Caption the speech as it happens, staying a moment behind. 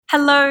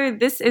Hello,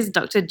 this is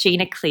Dr.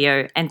 Gina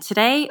Cleo, and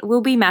today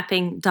we'll be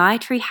mapping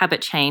dietary habit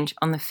change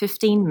on the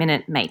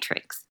 15-minute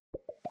matrix.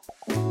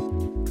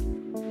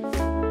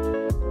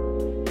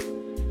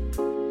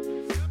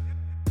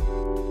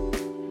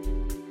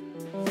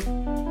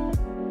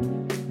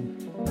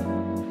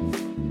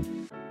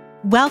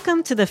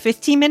 Welcome to the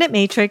 15-Minute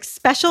Matrix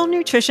Special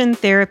Nutrition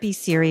Therapy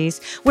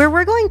Series, where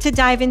we're going to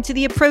dive into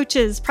the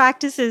approaches,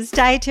 practices,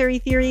 dietary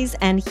theories,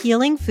 and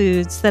healing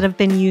foods that have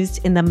been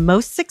used in the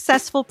most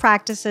successful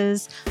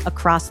practices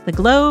across the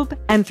globe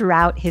and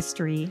throughout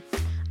history.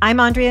 I'm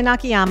Andrea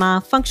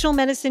Nakayama, functional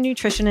medicine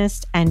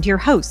nutritionist and your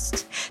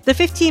host. The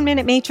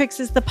 15-Minute Matrix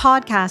is the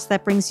podcast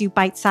that brings you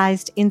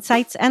bite-sized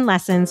insights and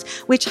lessons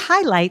which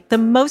highlight the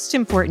most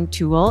important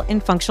tool in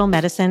functional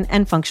medicine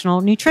and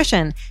functional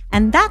nutrition,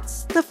 and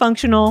that's the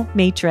functional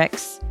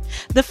matrix.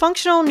 The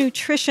functional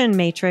nutrition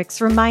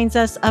matrix reminds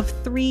us of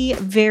three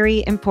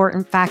very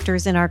important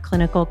factors in our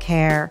clinical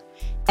care.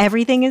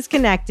 Everything is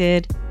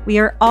connected, we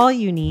are all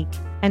unique,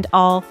 and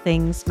all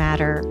things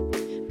matter.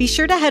 Be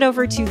sure to head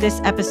over to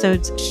this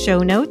episode's show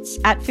notes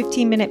at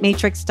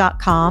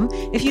 15minutematrix.com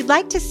if you'd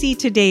like to see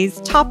today's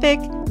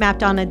topic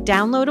mapped on a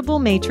downloadable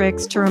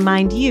matrix to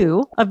remind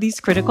you of these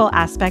critical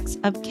aspects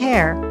of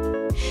care.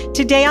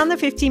 Today on the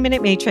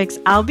 15-Minute Matrix,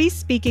 I'll be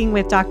speaking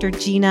with Dr.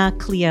 Gina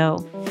Cleo.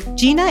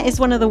 Gina is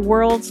one of the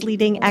world's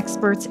leading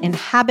experts in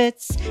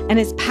habits and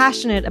is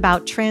passionate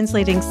about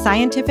translating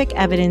scientific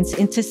evidence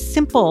into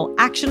simple,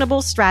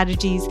 actionable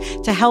strategies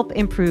to help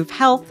improve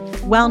health,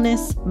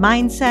 wellness,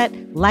 mindset,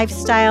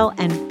 lifestyle,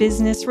 and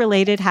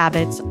business-related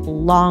habits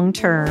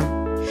long-term.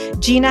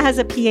 Gina has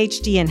a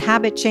PhD in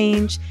habit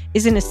change,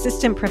 is an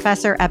assistant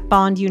professor at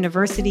Bond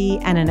University,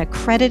 and an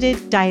accredited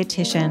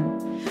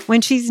dietitian.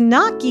 When she's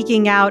not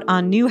geeking out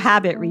on new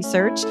habit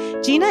research,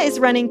 Gina is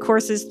running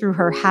courses through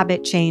her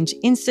Habit Change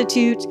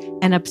Institute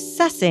and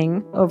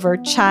obsessing over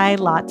chai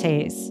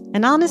lattes.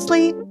 And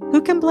honestly,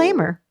 who can blame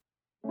her?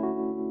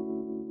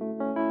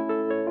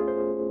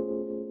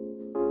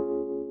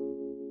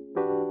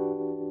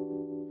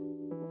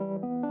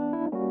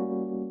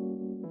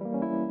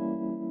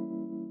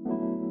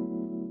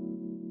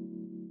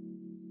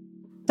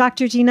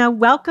 Dr. Gina,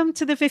 welcome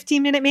to the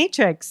 15-Minute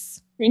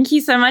Matrix. Thank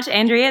you so much,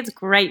 Andrea. It's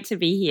great to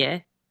be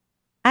here.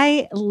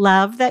 I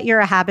love that you're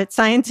a habit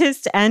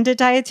scientist and a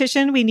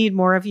dietitian. We need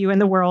more of you in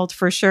the world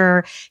for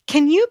sure.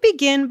 Can you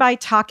begin by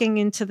talking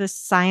into the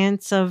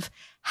science of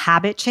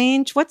habit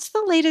change? What's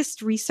the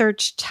latest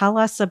research tell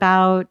us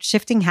about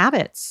shifting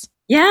habits?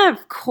 Yeah,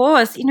 of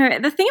course.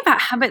 The thing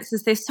about habits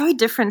is they're so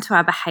different to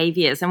our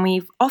behaviors, and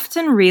we've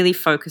often really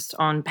focused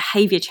on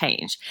behavior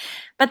change.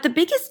 But the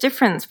biggest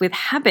difference with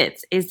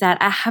habits is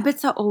that our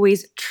habits are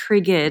always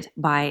triggered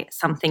by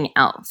something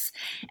else.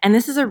 And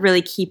this is a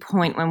really key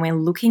point when we're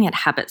looking at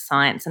habit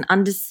science and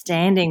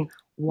understanding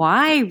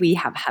why we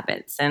have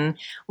habits and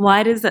why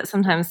it is that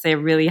sometimes they're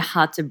really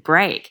hard to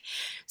break.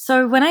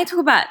 So when I talk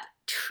about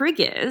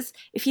triggers,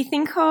 if you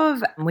think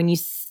of when you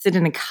sit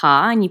in a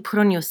car and you put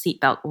on your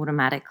seatbelt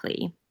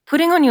automatically,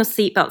 putting on your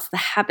seatbelt's the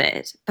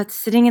habit, but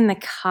sitting in the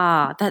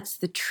car, that's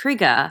the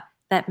trigger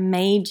that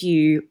made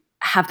you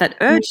have that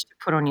urge to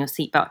put on your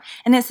seatbelt.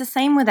 And it's the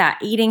same with our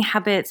eating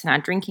habits and our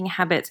drinking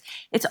habits.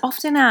 It's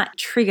often our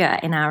trigger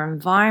in our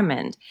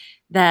environment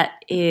that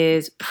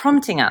is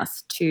prompting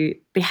us to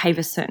behave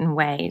a certain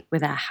way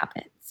with our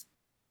habits.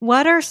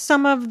 What are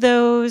some of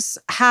those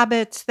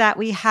habits that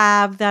we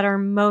have that are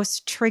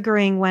most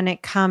triggering when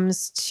it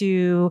comes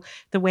to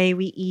the way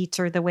we eat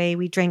or the way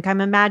we drink?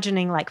 I'm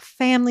imagining like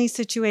family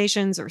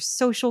situations or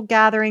social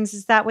gatherings.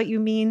 Is that what you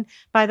mean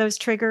by those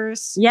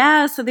triggers?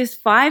 Yeah, so there's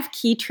 5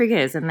 key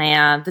triggers, and they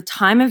are the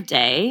time of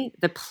day,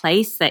 the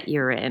place that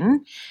you're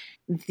in,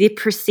 the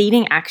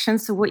preceding action,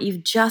 so what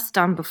you've just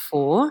done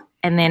before,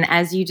 and then,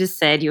 as you just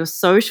said, your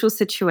social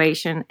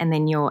situation, and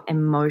then your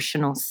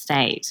emotional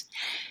state.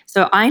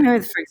 So I know,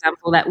 for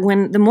example, that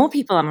when the more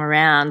people I'm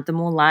around, the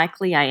more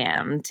likely I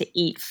am to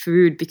eat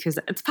food because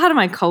it's part of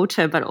my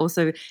culture, but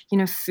also,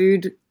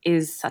 food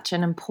is such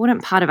an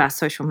important part of our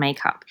social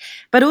makeup.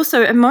 But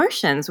also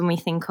emotions, when we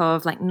think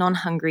of like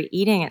non-hungry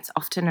eating, it's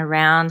often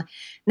around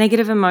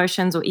negative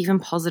emotions or even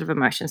positive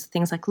emotions,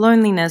 things like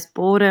loneliness,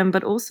 boredom,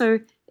 but also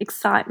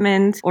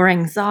excitement or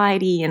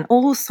anxiety and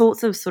all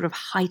sorts of sort of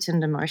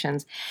heightened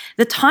emotions.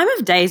 The time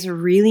of day is a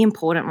really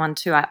important one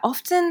too. I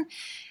often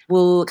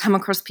will come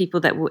across people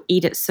that will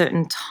eat at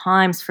certain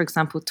times, for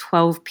example,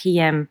 12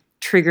 p.m.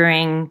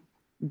 triggering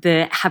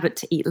the habit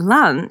to eat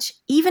lunch,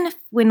 even if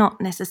we're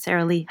not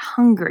necessarily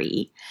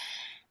hungry.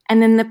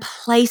 And then the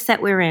place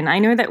that we're in. I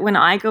know that when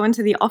I go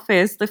into the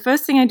office, the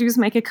first thing I do is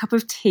make a cup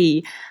of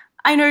tea.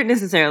 I don't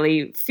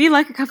necessarily feel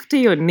like a cup of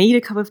tea or need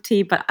a cup of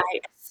tea, but I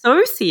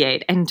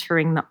associate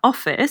entering the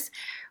office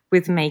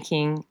with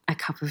making a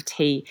cup of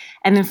tea.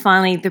 And then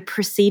finally, the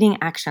preceding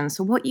action.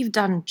 So what you've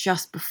done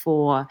just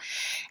before.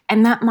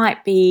 And that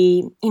might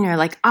be,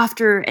 like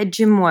after a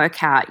gym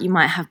workout, you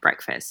might have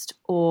breakfast.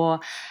 Or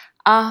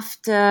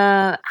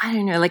after,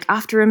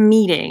 after a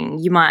meeting,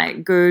 you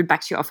might go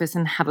back to your office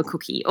and have a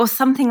cookie. Or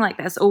something like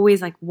that. It's always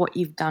like what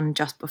you've done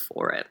just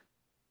before it.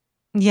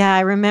 Yeah, I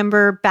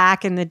remember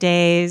back in the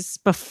days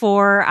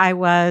before I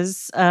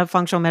was a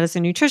functional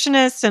medicine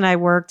nutritionist and I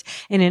worked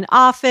in an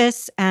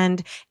office,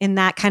 and in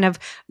that kind of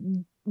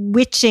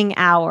witching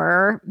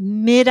hour,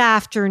 mid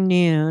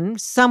afternoon,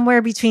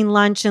 somewhere between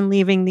lunch and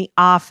leaving the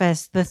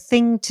office, the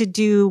thing to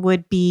do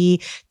would be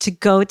to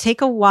go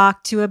take a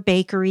walk to a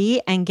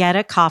bakery and get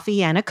a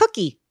coffee and a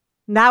cookie.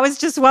 And that was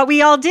just what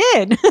we all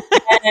did.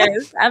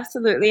 Yes,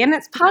 absolutely. And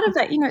it's part of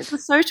that, it's a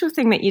social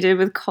thing that you did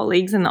with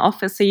colleagues in the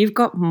office. So you've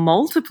got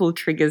multiple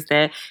triggers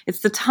there. It's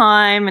the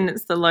time and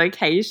it's the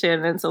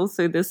location. And it's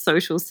also the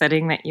social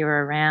setting that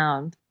you're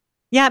around.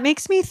 Yeah, it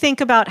makes me think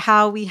about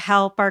how we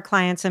help our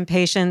clients and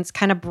patients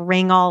kind of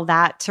bring all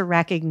that to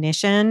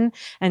recognition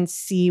and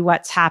see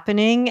what's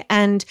happening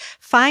and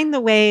find the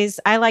ways,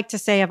 I like to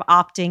say, of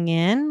opting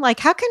in. Like,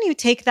 how can you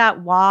take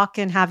that walk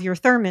and have your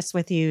thermos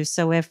with you?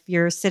 So if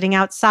you're sitting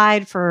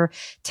outside for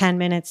 10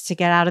 minutes to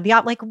get out of the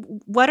like,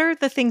 what are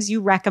the things you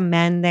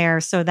recommend there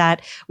so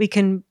that we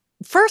can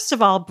first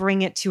of all,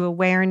 bring it to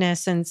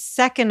awareness. And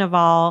second of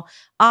all,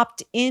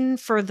 opt in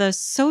for the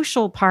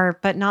social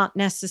part, but not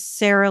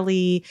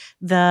necessarily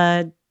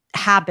the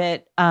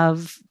habit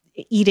of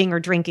eating or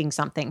drinking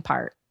something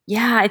part.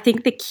 Yeah, I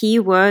think the key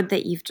word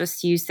that you've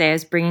just used there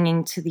is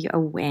bringing to the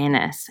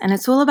awareness. And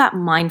it's all about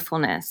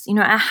mindfulness.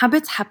 Our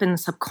habits happen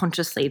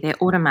subconsciously,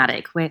 they're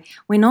automatic. We're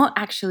not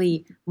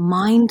actually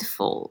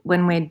mindful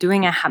when we're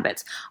doing our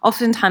habits.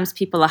 Oftentimes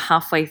people are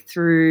halfway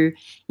through,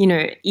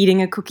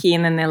 eating a cookie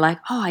and then they're like,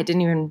 oh, I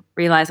didn't even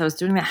realize I was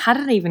doing that. How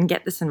did I even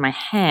get this in my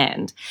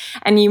hand?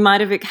 And you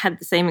might have had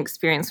the same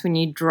experience when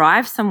you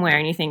drive somewhere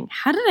and you think,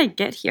 how did I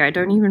get here? I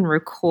don't even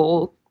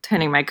recall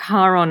turning my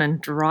car on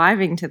and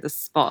driving to the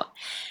spot.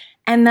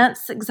 And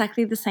that's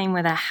exactly the same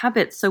with our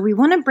habits. So we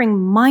want to bring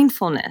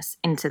mindfulness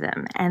into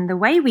them. And the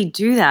way we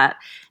do that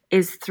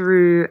is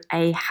through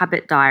a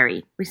habit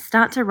diary. We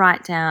start to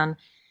write down,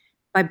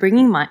 by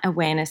bringing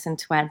awareness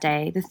into our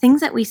day, the things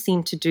that we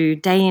seem to do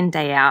day in,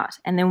 day out.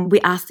 And then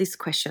we ask these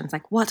questions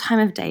like, what time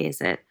of day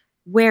is it?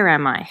 Where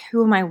am I?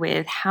 Who am I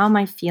with? How am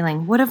I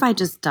feeling? What have I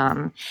just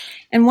done?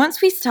 And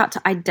once we start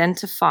to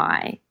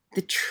identify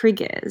the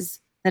triggers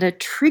that are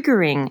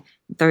triggering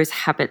those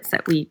habits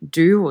that we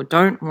do or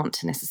don't want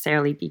to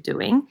necessarily be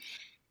doing,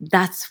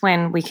 that's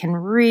when we can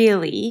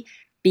really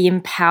be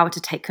empowered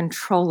to take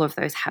control of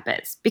those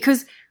habits.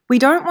 Because we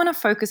don't want to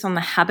focus on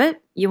the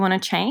habit you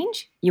want to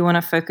change. You want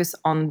to focus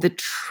on the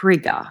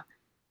trigger.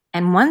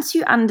 And once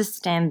you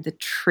understand the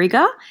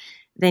trigger,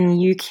 then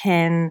you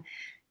can,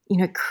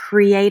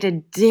 create a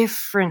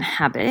different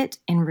habit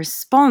in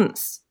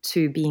response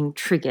to being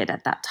triggered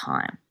at that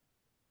time.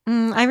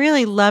 I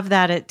really love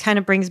that. It kind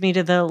of brings me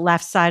to the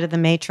left side of the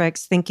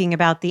matrix, thinking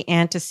about the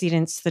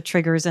antecedents, the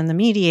triggers, and the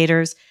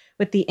mediators,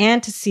 with the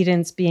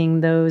antecedents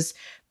being those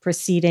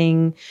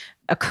preceding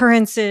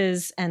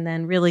occurrences, and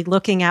then really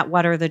looking at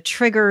what are the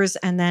triggers,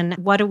 and then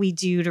what do we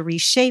do to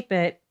reshape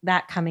it,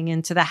 that coming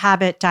into the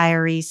habit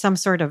diary, some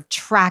sort of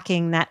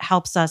tracking that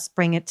helps us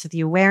bring it to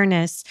the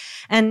awareness.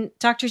 And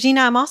Dr.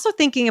 Gina, I'm also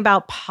thinking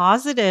about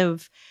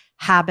positive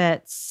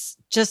habits,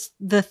 just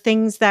the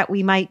things that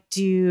we might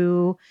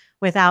do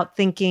without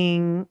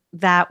thinking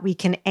that we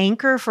can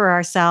anchor for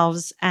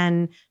ourselves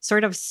and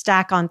sort of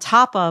stack on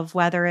top of,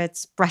 whether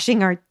it's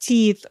brushing our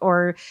teeth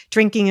or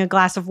drinking a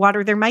glass of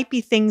water. There might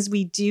be things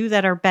we do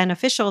that are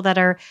beneficial, that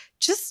are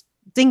just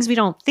things we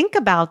don't think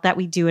about that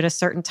we do at a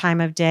certain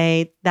time of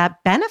day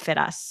that benefit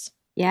us.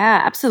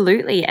 Yeah,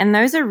 absolutely. And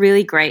those are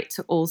really great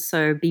to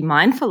also be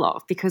mindful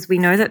of, because we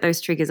know that those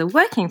triggers are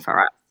working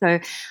for us. So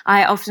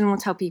I often will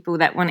tell people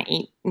that want to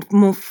eat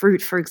more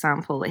fruit, for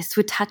example, is to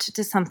attach it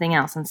to something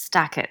else and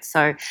stack it.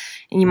 So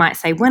you might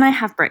say, when I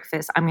have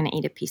breakfast, I'm going to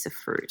eat a piece of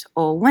fruit.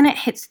 Or when it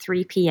hits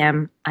 3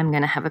 p.m., I'm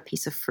going to have a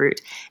piece of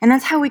fruit. And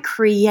that's how we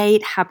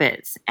create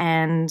habits.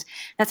 And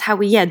that's how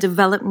we,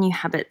 develop new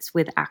habits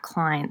with our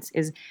clients,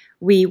 is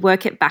we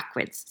work it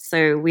backwards.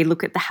 So we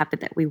look at the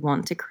habit that we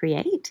want to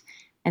create,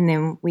 and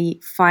then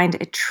we find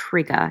a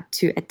trigger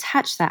to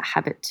attach that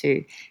habit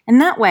to.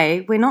 And that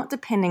way, we're not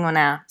depending on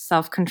our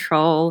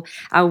self-control,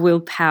 our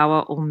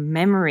willpower, or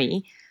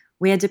memory.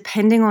 We are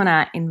depending on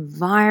our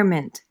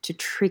environment to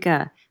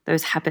trigger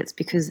those habits,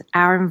 because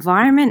our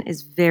environment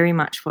is very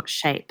much what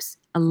shapes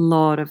a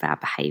lot of our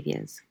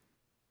behaviors.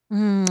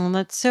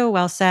 That's so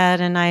well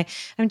said. And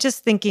I'm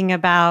just thinking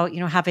about,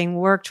 having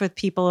worked with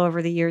people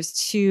over the years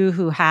too,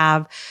 who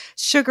have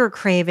sugar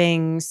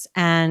cravings,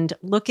 and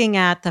looking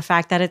at the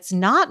fact that it's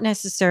not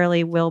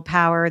necessarily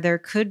willpower. There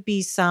could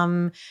be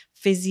some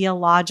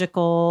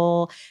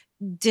physiological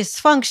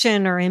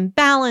dysfunction or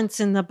imbalance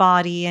in the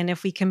body. And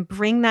if we can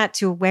bring that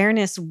to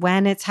awareness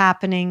when it's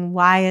happening,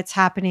 why it's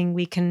happening,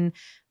 we can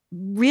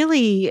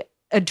really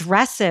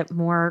address it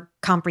more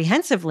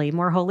comprehensively,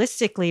 more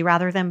holistically,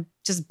 rather than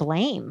just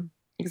blame.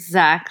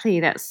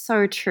 Exactly. That's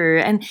so true.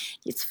 And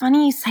it's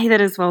funny you say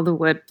that as well, the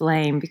word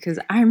blame, because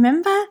I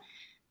remember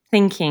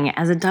thinking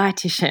as a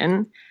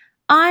dietitian,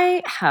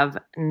 I have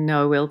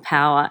no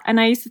willpower. And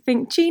I used to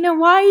think, Gina,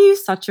 why are you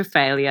such a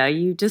failure?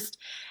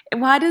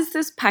 Why does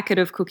this packet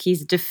of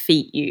cookies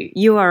defeat you?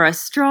 You are a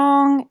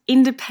strong,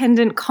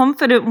 independent,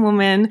 confident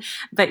woman,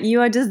 but you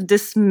are just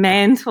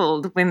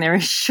dismantled when there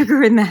is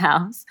sugar in the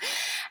house.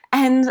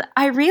 And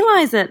I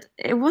realized that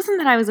it wasn't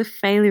that I was a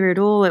failure at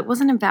all. It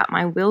wasn't about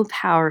my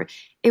willpower.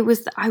 It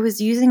was that I was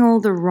using all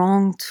the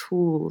wrong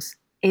tools.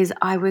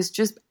 I was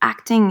just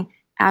acting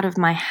out of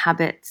my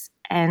habits.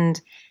 And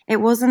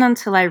it wasn't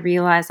until I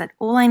realized that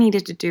all I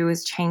needed to do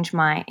was change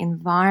my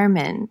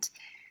environment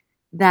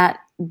that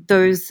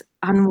those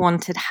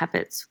unwanted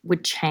habits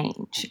would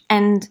change.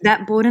 And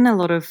that brought in a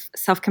lot of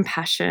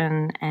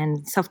self-compassion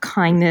and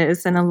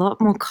self-kindness and a lot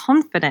more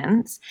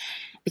confidence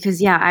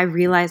because, I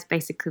realized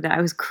basically that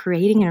I was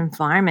creating an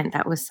environment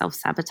that was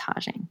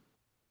self-sabotaging.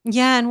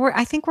 Yeah, and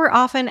I think we're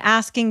often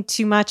asking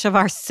too much of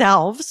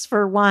ourselves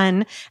for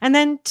one, and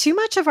then too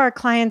much of our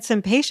clients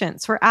and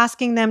patients. We're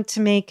asking them to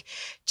make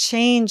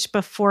change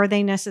before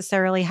they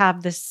necessarily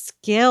have the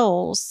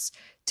skills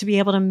to be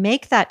able to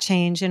make that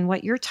change. And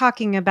what you're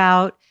talking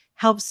about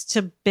helps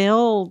to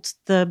build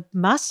the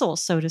muscle,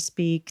 so to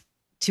speak,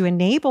 to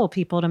enable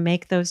people to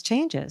make those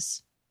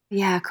changes.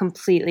 Yeah,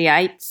 completely.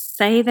 I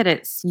say that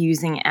it's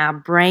using our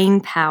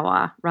brain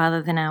power rather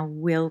than our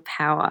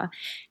willpower.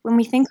 When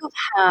we think of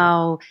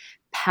how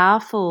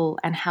powerful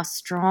and how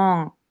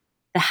strong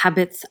the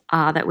habits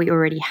are that we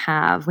already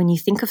have, when you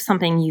think of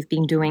something you've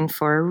been doing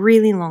for a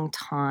really long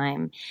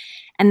time,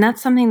 and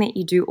that's something that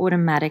you do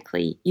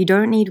automatically, you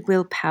don't need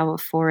willpower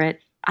for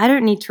it. I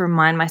don't need to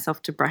remind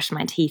myself to brush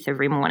my teeth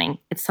every morning.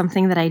 It's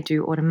something that I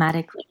do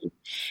automatically.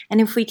 And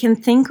if we can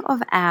think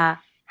of our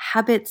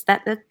habits,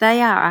 that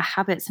they are our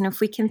habits. And if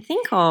we can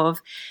think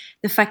of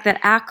the fact that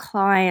our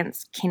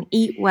clients can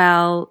eat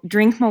well,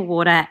 drink more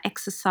water,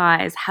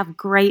 exercise, have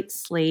great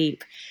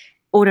sleep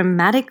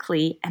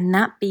automatically, and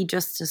that be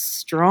just as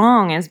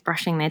strong as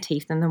brushing their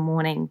teeth in the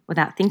morning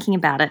without thinking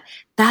about it,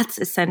 that's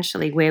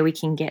essentially where we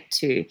can get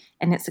to.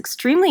 And it's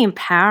extremely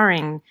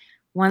empowering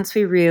once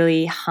we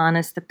really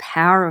harness the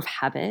power of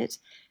habit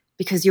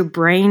because your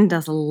brain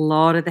does a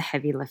lot of the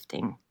heavy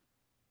lifting.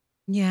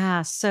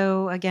 Yeah.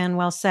 So again,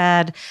 well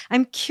said.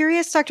 I'm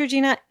curious, Dr.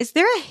 Gina, is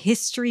there a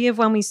history of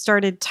when we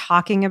started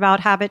talking about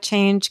habit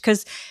change?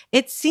 Because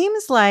it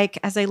seems like,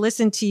 as I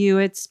listen to you,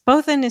 it's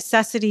both a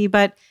necessity,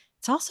 but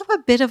it's also a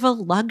bit of a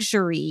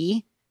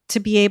luxury to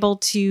be able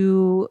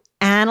to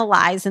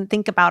analyze and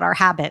think about our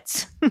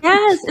habits.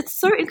 Yes, it's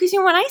so because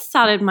when I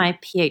started my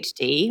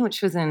PhD,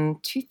 which was in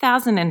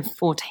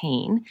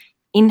 2014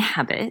 in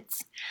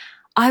habits,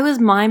 I was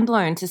mind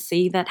blown to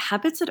see that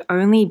habits had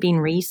only been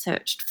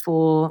researched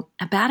for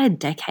about a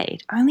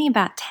decade, only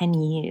about 10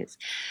 years.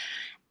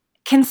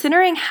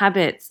 Considering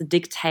habits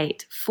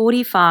dictate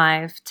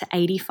 45 to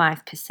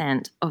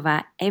 85% of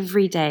our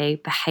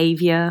everyday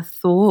behavior,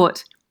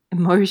 thought,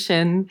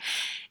 emotion,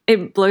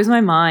 it blows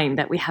my mind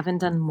that we haven't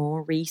done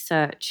more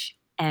research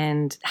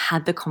and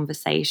had the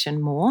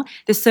conversation more.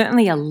 There's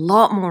certainly a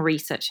lot more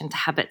research into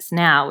habits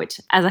now,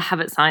 which as a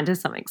habit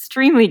scientist, I'm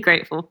extremely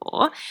grateful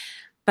for.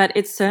 But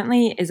it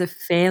certainly is a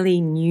fairly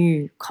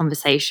new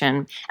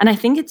conversation. And I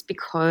think it's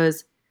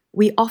because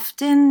we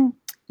often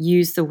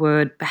use the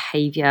word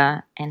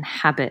behavior and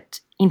habit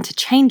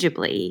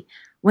interchangeably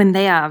when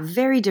they are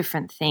very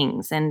different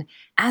things. And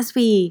as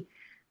we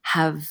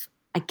have,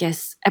 I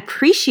guess,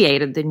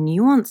 appreciated the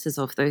nuances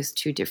of those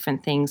two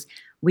different things,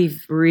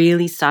 we've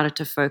really started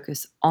to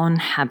focus on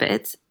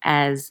habits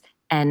as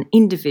an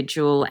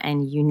individual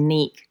and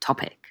unique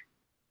topic.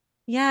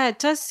 Yeah, it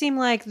does seem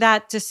like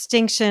that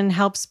distinction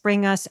helps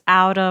bring us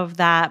out of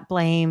that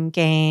blame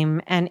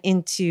game and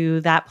into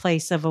that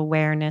place of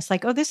awareness.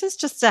 Like, oh, this is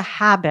just a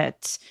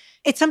habit.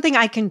 It's something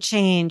I can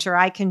change or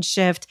I can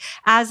shift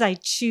as I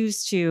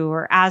choose to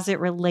or as it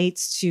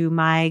relates to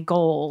my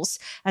goals,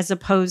 as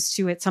opposed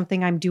to it's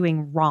something I'm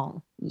doing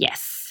wrong.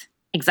 Yes,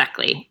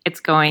 exactly. It's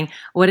going,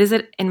 what is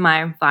it in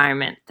my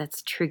environment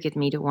that's triggered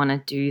me to want to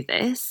do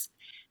this?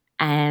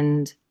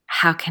 And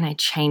how can I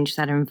change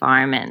that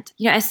environment?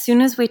 As soon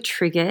as we're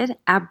triggered,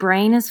 our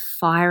brain is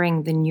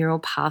firing the neural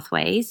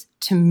pathways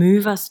to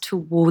move us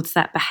towards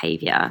that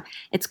behavior.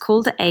 It's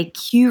called a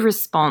cue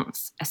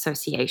response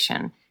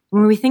association.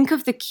 When we think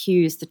of the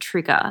cues, the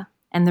trigger,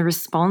 and the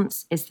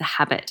response is the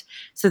habit.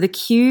 So the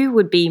cue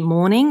would be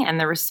morning and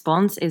the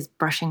response is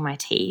brushing my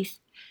teeth.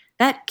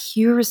 That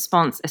cue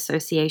response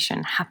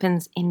association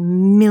happens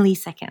in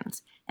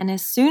milliseconds. And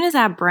as soon as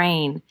our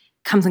brain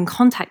comes in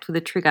contact with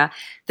a trigger,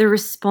 the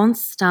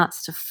response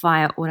starts to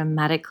fire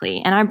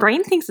automatically. And our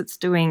brain thinks it's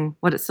doing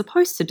what it's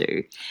supposed to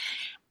do.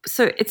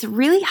 So it's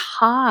really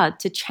hard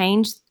to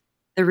change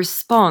the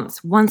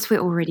response once we're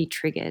already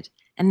triggered.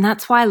 And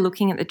that's why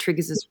looking at the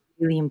triggers is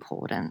really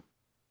important.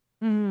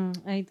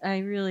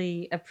 I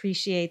really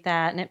appreciate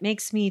that. And it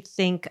makes me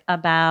think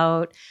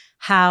about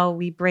how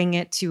we bring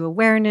it to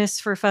awareness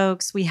for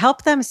folks. We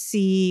help them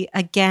see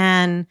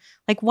again,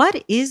 like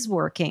what is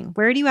working?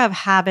 Where do you have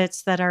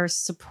habits that are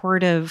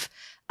supportive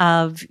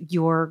of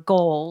your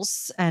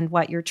goals and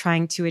what you're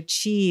trying to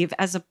achieve,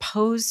 as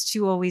opposed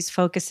to always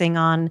focusing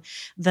on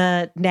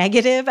the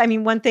negative. I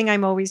mean, one thing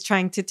I'm always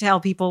trying to tell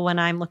people when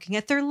I'm looking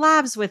at their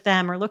labs with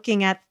them or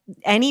looking at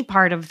any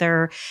part of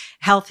their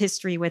health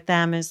history with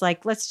them is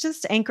like, let's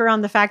just anchor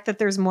on the fact that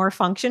there's more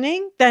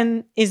functioning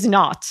than is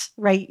not,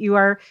 right? You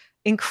are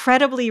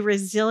incredibly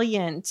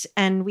resilient.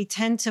 And we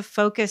tend to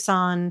focus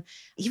on,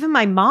 even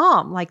my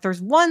mom, like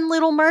there's one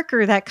little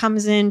marker that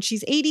comes in.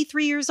 She's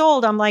 83 years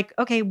old. I'm like,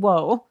 okay,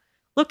 whoa,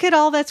 look at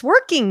all that's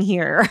working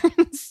here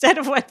instead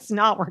of what's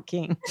not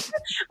working.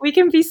 We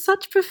can be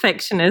such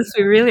perfectionists.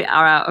 We really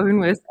are our own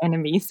worst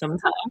enemy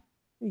sometimes.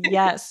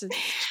 Yes,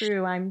 it's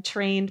true. I'm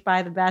trained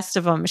by the best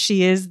of them.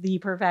 She is the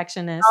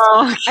perfectionist.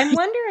 Oh, I'm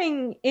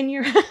wondering, in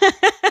your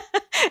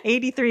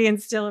 83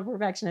 and still a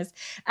perfectionist,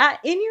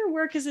 in your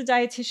work as a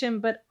dietitian,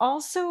 but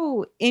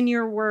also in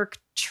your work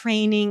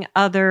training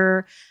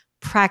other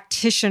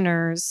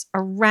practitioners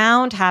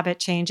around habit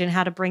change and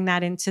how to bring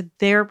that into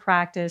their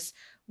practice,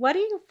 what do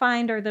you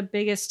find are the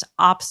biggest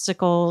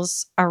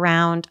obstacles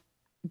around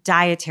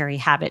dietary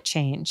habit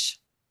change?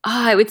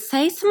 I would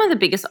say some of the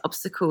biggest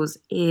obstacles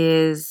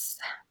is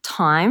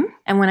time.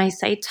 And when I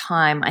say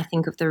time, I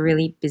think of the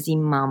really busy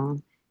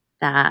mum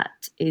that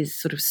is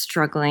sort of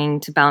struggling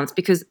to balance,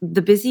 because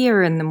the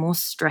busier and the more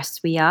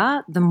stressed we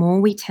are, the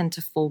more we tend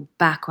to fall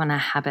back on our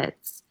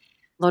habits.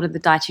 A lot of the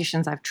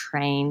dietitians I've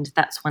trained,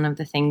 that's one of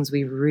the things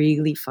we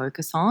really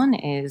focus on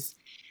is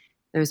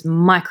those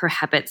micro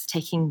habits,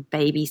 taking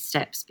baby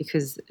steps,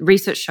 because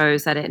research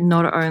shows that it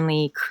not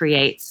only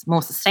creates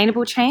more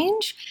sustainable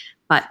change,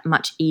 but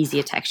much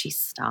easier to actually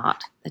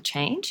start the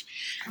change.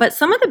 But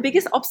some of the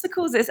biggest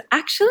obstacles is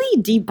actually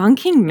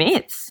debunking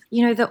myths.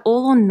 You know, the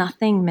all or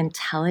nothing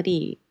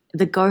mentality,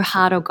 the go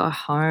hard or go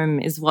home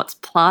is what's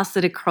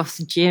plastered across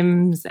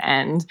gyms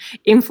and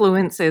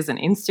influencers and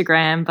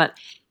Instagram, but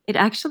it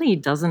actually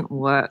doesn't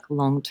work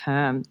long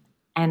term.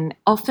 And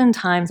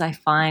oftentimes I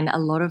find a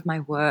lot of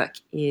my work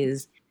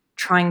is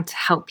trying to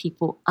help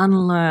people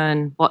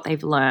unlearn what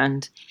they've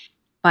learned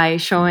by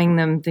showing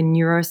them the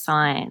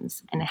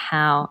neuroscience and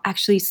how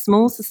actually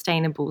small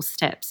sustainable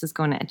steps is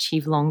going to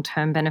achieve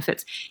long-term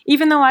benefits.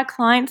 Even though our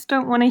clients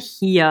don't want to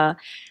hear,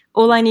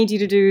 all I need you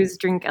to do is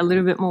drink a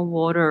little bit more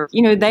water.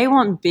 You know, they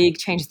want big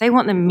changes. They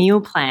want the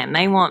meal plan.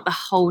 They want the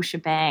whole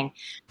shebang.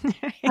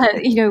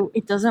 But, you know,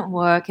 it doesn't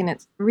work. And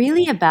it's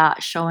really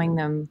about showing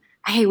them,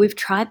 hey, we've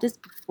tried this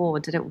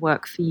before. Did it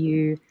work for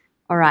you?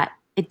 All right.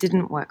 It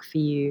didn't work for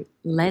you.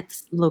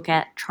 Let's look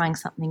at trying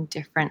something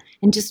different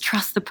and just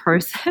trust the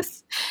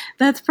process.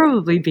 That's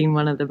probably been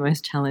one of the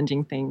most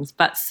challenging things,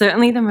 but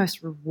certainly the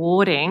most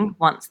rewarding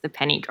once the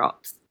penny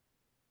drops.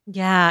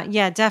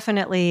 Yeah,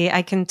 definitely.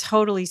 I can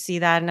totally see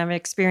that. And I've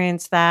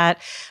experienced that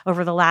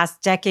over the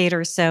last decade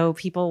or so.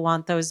 People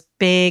want those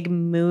big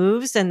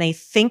moves and they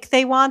think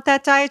they want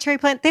that dietary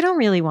plan. They don't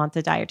really want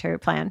the dietary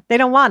plan. They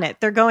don't want it.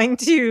 They're going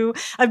to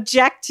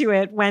object to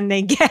it when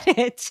they get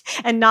it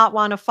and not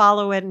want to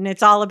follow it. And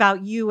it's all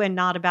about you and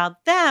not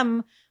about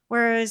them.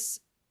 Whereas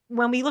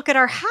when we look at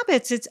our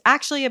habits, it's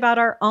actually about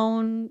our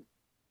own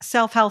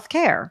self-health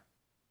care.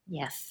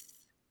 Yes.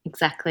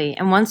 Exactly.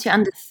 And once you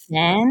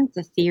understand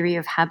the theory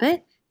of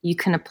habit, you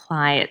can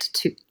apply it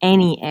to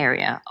any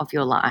area of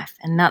your life.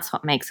 And that's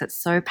what makes it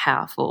so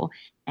powerful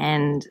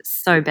and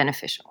so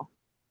beneficial.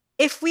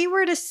 If we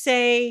were to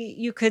say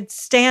you could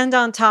stand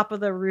on top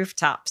of the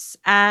rooftops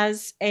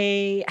as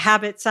a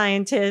habit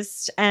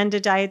scientist and a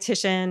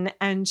dietitian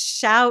and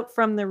shout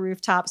from the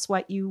rooftops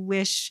what you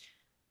wish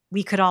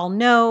we could all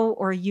know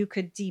or you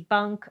could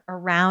debunk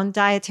around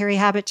dietary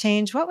habit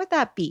change, what would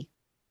that be?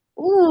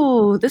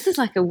 Ooh, this is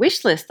like a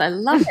wish list. I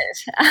love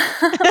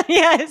it.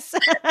 Yes.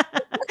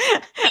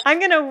 I'm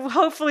going to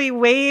hopefully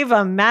wave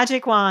a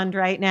magic wand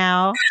right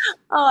now.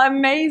 Oh,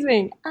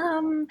 amazing.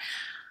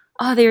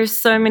 There are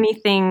so many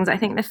things. I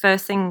think the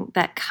first thing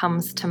that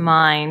comes to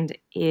mind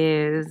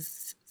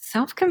is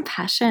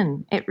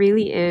self-compassion. It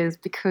really is,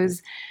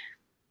 because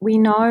we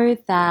know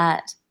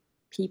that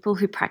people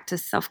who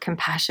practice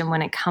self-compassion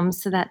when it comes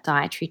to that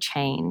dietary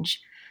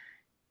change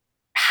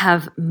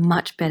have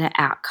much better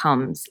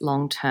outcomes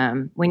long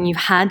term. When you've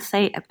had,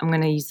 say, I'm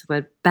going to use the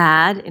word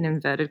bad in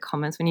inverted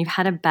commas, when you've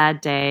had a bad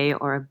day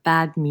or a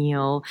bad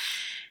meal,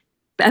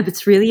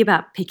 it's really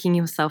about picking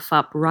yourself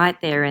up right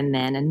there and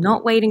then and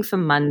not waiting for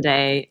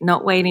Monday,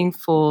 not waiting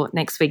for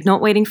next week,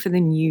 not waiting for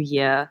the new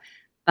year,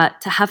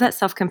 but to have that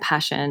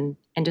self-compassion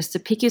and just to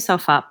pick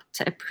yourself up,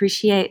 to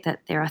appreciate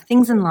that there are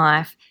things in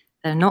life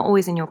that are not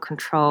always in your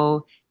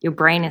control. Your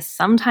brain is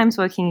sometimes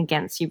working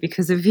against you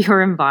because of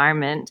your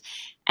environment.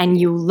 And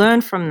you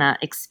learn from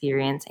that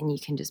experience and you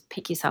can just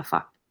pick yourself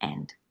up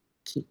and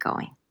keep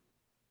going.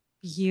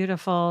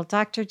 Beautiful.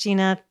 Dr.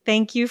 Gina,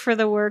 thank you for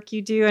the work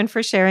you do and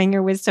for sharing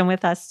your wisdom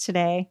with us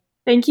today.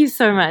 Thank you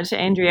so much,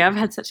 Andrea. I've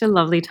had such a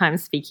lovely time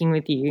speaking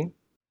with you.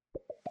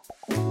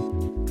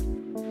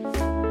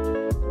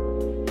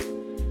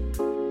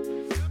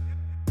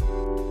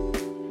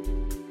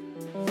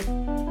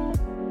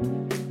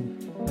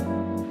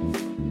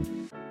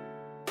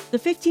 The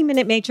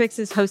 15-Minute Matrix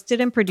is hosted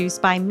and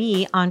produced by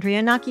me,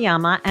 Andrea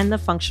Nakayama, and the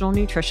Functional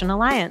Nutrition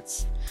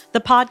Alliance. The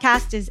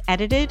podcast is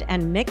edited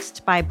and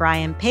mixed by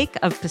Brian Paik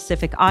of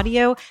Pacific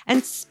Audio,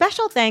 and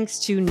special thanks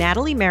to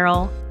Natalie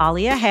Merrill,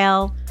 Alia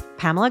Hale,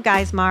 Pamela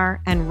Geismar,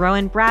 and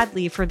Rowan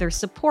Bradley for their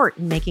support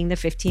in making the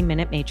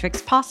 15-Minute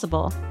Matrix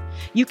possible.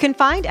 You can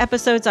find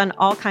episodes on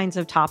all kinds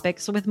of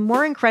topics with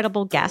more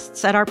incredible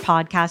guests at our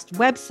podcast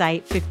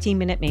website,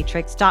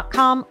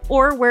 15minutematrix.com,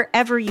 or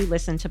wherever you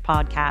listen to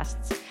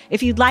podcasts.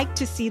 If you'd like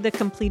to see the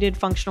completed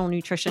functional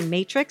nutrition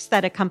matrix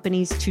that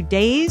accompanies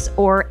today's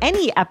or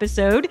any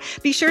episode,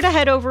 be sure to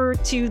head over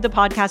to the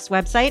podcast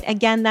website.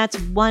 Again, that's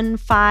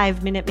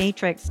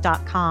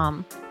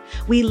 15minutematrix.com.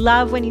 We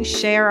love when you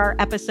share our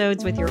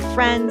episodes with your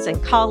friends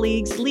and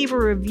colleagues, leave a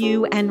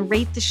review, and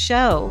rate the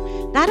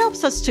show. That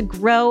helps us to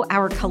grow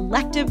our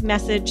collective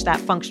message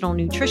that functional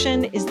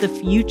nutrition is the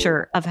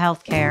future of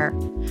healthcare.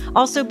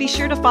 Also, be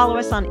sure to follow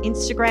us on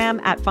Instagram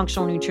at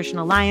Functional Nutrition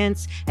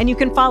Alliance, and you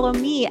can follow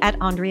me at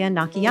Andrea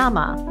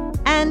Nakayama.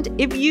 And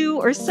if you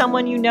or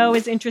someone you know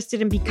is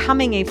interested in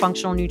becoming a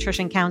functional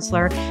nutrition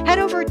counselor, head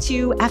over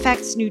to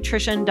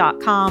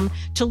fxnutrition.com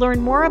to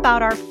learn more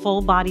about our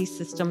Full Body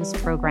Systems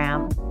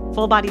program.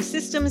 Full Body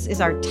Systems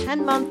is our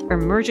 10-month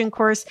immersion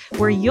course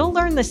where you'll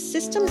learn the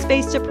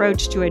systems-based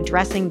approach to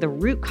addressing the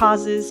root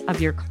causes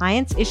of your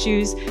clients'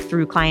 issues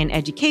through client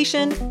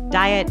education,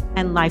 diet,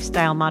 and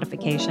lifestyle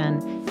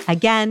modification.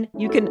 Again,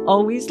 you can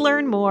always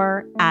learn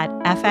more at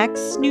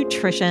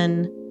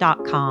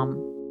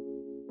fxnutrition.com.